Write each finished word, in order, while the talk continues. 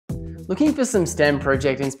Looking for some STEM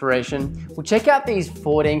project inspiration? Well, check out these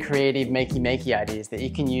 14 creative Makey Makey ideas that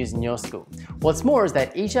you can use in your school. What's more is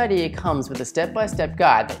that each idea comes with a step-by-step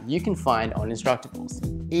guide that you can find on Instructables.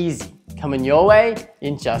 Easy, coming your way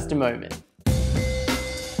in just a moment.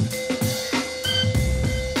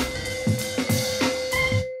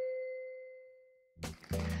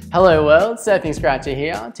 Hello world, Surfing Scratcher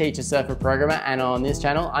here, teacher, surfer, programmer, and on this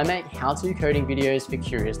channel I make how-to coding videos for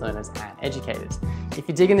curious learners and educators. If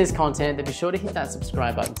you're digging this content, then be sure to hit that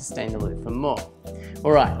subscribe button to stay in the loop for more.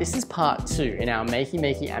 Alright, this is part 2 in our Makey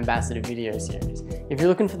Makey Ambassador video series. If you're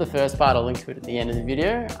looking for the first part, I'll link to it at the end of the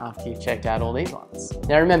video after you've checked out all these ones.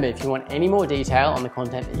 Now remember, if you want any more detail on the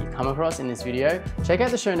content that you've come across in this video, check out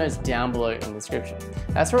the show notes down below in the description.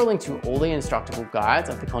 That's where I'll link to all the Instructable guides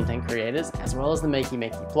of the content creators as well as the Makey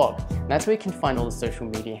Makey blog. And that's where you can find all the social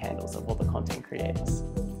media handles of all the content creators.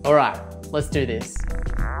 Alright, let's do this.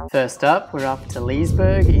 First up, we're up to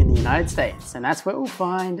Leesburg in the United States, and that's where we'll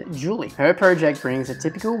find Julie. Her project brings a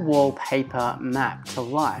typical wallpaper map to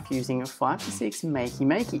life using 5 to 6 Makey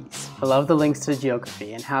Makeys. I love the links to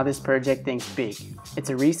geography and how this project thinks big. It's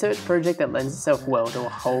a research project that lends itself well to a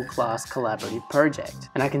whole class collaborative project,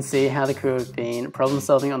 and I can see how the crew have been problem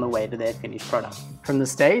solving on the way to their finished product. From the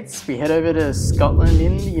States, we head over to Scotland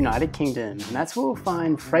in the United Kingdom, and that's where we'll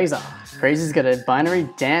find FRASER. FRASER's got a binary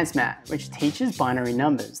dance map which teaches binary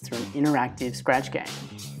numbers through an interactive scratch game.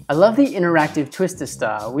 I love the interactive twister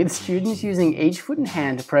style, with students using each foot and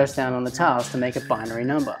hand to press down on the tiles to make a binary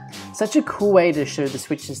number. Such a cool way to show the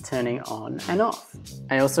switches turning on and off.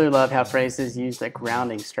 I also love how FRASER's used a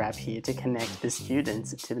grounding strap here to connect the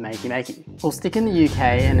students to the Makey Makey. We'll stick in the UK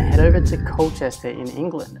and head over to Colchester in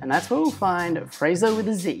England, and that's where we'll find FRASER with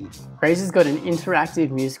a Z. FRASER's got an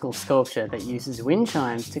interactive musical sculpture that uses wind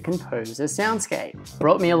chimes to compose a soundscape. It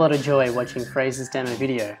brought me a lot of joy watching FRASER's demo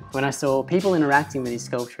video when I saw people interacting with his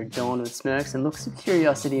sculpture adorned with smirks and looks of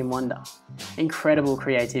curiosity and wonder. Incredible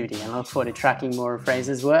creativity, and I look forward to tracking more of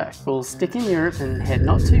FRASER's work. We'll stick in Europe and head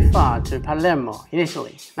not too far to Palermo in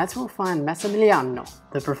Italy. That's where we'll find MASSIMILIANO.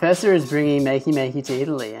 The professor is bringing Makey Makey to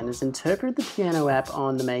Italy and has interpreted the piano app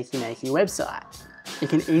on the Makey Makey website. You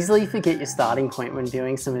can easily forget your starting point when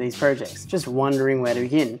viewing some of these projects, just wondering where to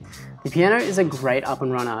begin. The piano is a great up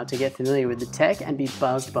and runner to get familiar with the tech and be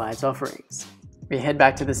buzzed by its offerings. We head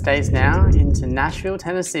back to the States now, into Nashville,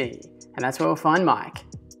 Tennessee, and that's where we'll find Mike.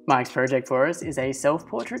 Mike's project for us is a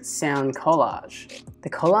self-portrait sound collage. The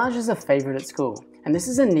collage is a favourite at school, and this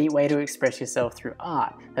is a neat way to express yourself through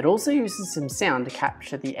art that also uses some sound to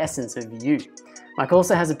capture the essence of you. Mike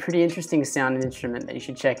also has a pretty interesting sound instrument that you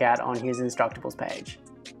should check out on his Instructables page.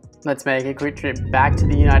 Let's make a quick trip back to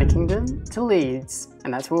the United Kingdom, to Leeds,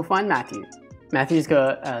 and that's where we'll find Matthew. Matthew's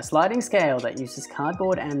got a sliding scale that uses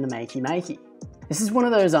cardboard and the Makey Makey. This is one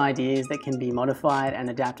of those ideas that can be modified and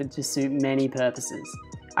adapted to suit many purposes.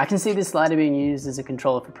 I can see this slider being used as a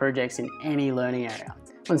controller for projects in any learning area.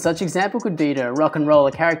 One such example could be to rock and roll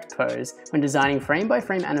a character pose when designing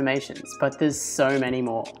frame-by-frame animations, but there's so many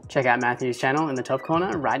more. Check out Matthew's channel in the top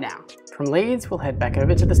corner right now. From Leeds, we'll head back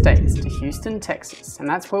over to the States, to Houston, Texas, and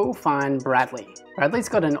that's where we'll find Bradley. Bradley's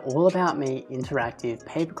got an All About Me interactive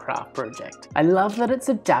papercraft project. I love that it's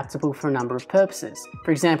adaptable for a number of purposes.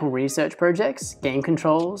 For example, research projects, game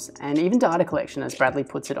controls, and even data collection, as Bradley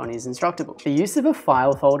puts it on his Instructable. The use of a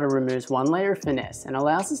file folder removes one layer of finesse and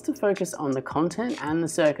allows us to focus on the content and the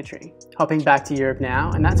circuitry. Hopping back to Europe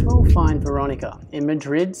now, and that's where we'll find Veronica in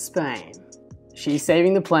Madrid, Spain. She's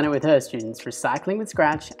saving the planet with her students, recycling with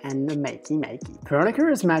Scratch and the Makey Makey. Veronica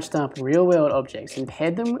has matched up real-world objects and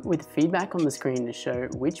paired them with feedback on the screen to show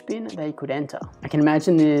which bin they could enter. I can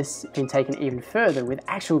imagine this being taken even further with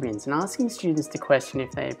actual bins and asking students to question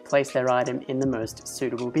if they place their item in the most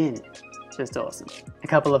suitable bin. Just awesome. A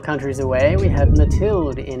couple of countries away, we have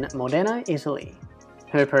Matilde in Modena, Italy.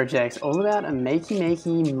 Her project's all about a Makey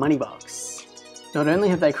Makey money box. Not only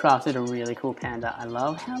have they crafted a really cool panda, I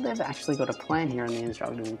love how they've actually got a plan here in the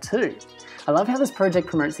Instructable too. I love how this project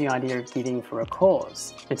promotes the idea of giving for a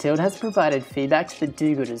cause. Matilde has provided feedback to the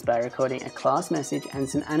do-gooders by recording a class message and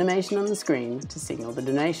some animation on the screen to signal the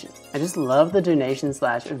donation. I just love the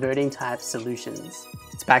donation/voting type solutions.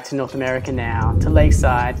 It's back to North America now, to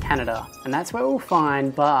Lakeside, Canada, and that's where we'll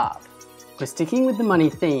find BARB. We're sticking with the money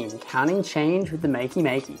theme, counting change with the Makey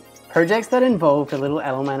Makey. Projects that involved a little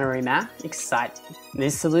elementary math excite me.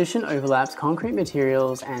 This solution overlaps concrete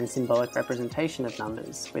materials and symbolic representation of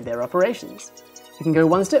numbers with their operations. You can go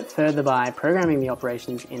one step further by programming the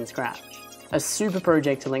operations in Scratch. A super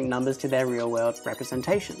project to link numbers to their real-world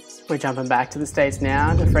representations. We're jumping back to the States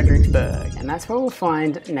now, to Fredericksburg, and that's where we'll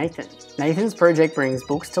find Nathan. Nathan's project brings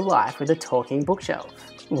books to life with a talking bookshelf.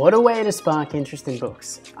 What a way to spark interest in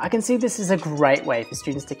books. I can see this as a great way for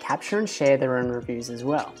students to capture and share their own reviews as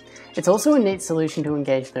well. It's also a neat solution to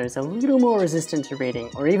engage those a little more resistant to reading,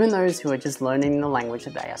 or even those who are just learning the language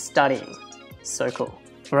that they are studying. So cool.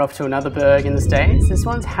 We're off to another burg in the States. This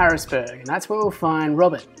one's Harrisburg, and that's where we'll find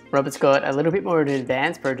Robert. Robert's got a little bit more of an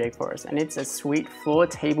advanced project for us, and it's a sweet floor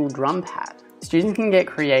table drum pad. Students can get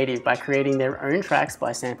creative by creating their own tracks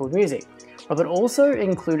by sampled music. Robert also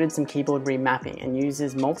included some keyboard remapping and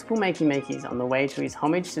uses multiple Makey Makeys on the way to his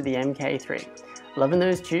homage to the MK3. Loving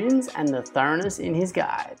those tunes and the thoroughness in his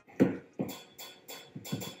guide.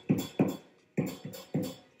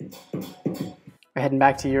 We're heading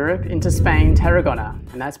back to Europe, into Spain, Tarragona,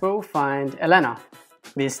 and that's where we'll find Elena.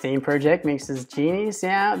 This theme project mixes genius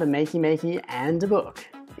sound, the Makey Makey, and a book.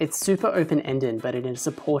 It's super open-ended, but in a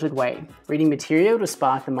supported way, reading material to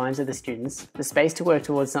spark the minds of the students, the space to work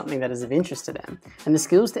towards something that is of interest to them, and the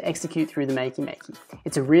skills to execute through the Makey Makey.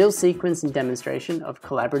 It's a real sequence and demonstration of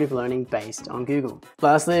collaborative learning based on Google.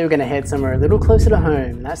 Lastly, we're going to head somewhere a little closer to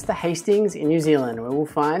home, and that's the Hastings in New Zealand, where we'll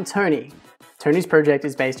find Toni. Toni's project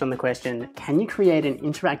is based on the question, can you create an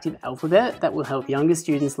interactive alphabet that will help younger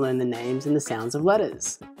students learn the names and the sounds of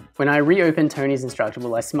letters? When I reopened Toni's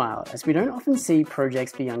Instructable, I smiled, as we don't often see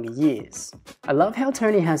projects for younger years. I love how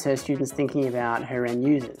Toni has her students thinking about her end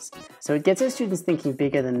users, so it gets her students thinking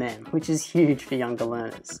bigger than them, which is huge for younger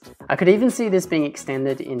learners. I could even see this being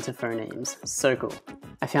extended into phonemes. So cool.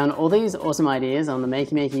 I found all these awesome ideas on the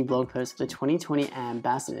Makey Makey blog post for the 2020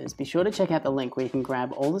 ambassadors. Be sure to check out the link where you can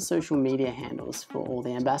grab all the social media handles for all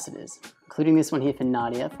the ambassadors, including this one here for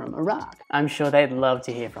Nadia from Iraq. I'm sure they'd love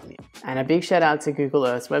to hear from you. And a big shout out to Google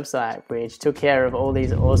Earth's website, which took care of all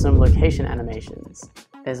these awesome location animations.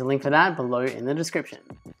 There's a link for that below in the description.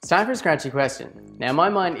 It's time for a scratchy question. Now my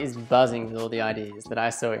mind is buzzing with all the ideas that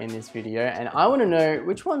I saw in this video, and I want to know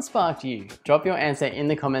which one sparked you. Drop your answer in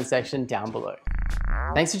the comment section down below.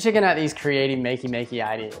 Thanks for checking out these creative Makey Makey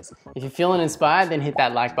ideas. If you're feeling inspired, then hit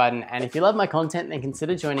that like button, and if you love my content, then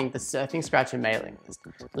consider joining the Surfing Scratcher mailing list,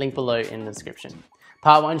 link below in the description.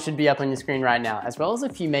 Part 1 should be up on your screen right now, as well as a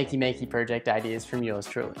few Makey Makey project ideas from yours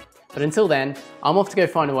truly. But until then, I'm off to go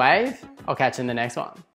find a wave. I'll catch you in the next one.